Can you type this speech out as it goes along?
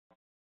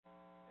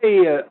Hey,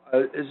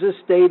 is this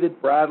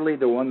David Bradley,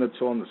 the one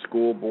that's on the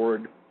school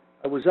board?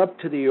 I was up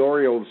to the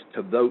Orioles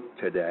to vote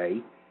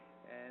today,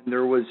 and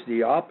there was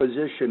the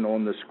opposition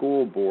on the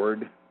school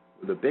board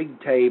with a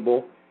big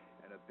table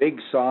and a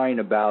big sign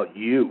about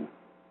you.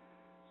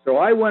 So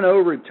I went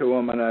over to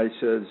him and I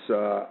says,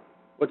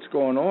 what's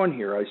going on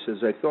here? I says,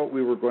 I thought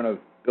we were going to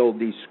build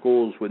these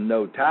schools with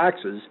no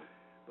taxes,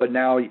 but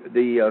now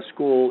the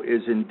school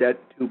is in debt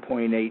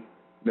 $2.8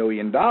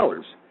 million.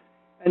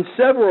 And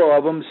several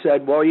of them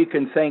said, well, you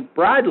can thank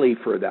Bradley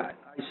for that.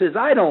 I says,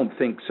 I don't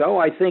think so.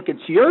 I think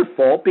it's your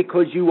fault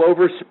because you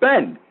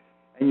overspend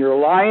and you're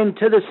lying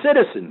to the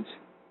citizens.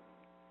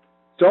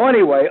 So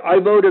anyway, I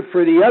voted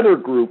for the other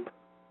group,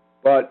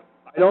 but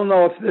I don't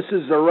know if this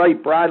is the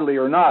right Bradley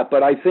or not,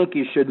 but I think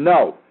you should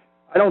know.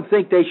 I don't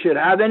think they should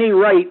have any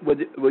right with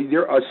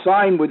a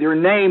sign with your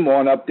name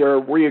on up there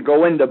where you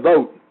go in to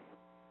vote.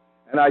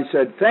 And I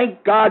said,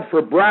 thank God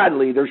for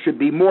Bradley. There should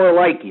be more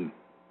like him.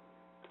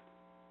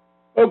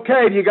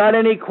 Okay, if you got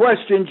any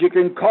questions, you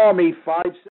can call me 5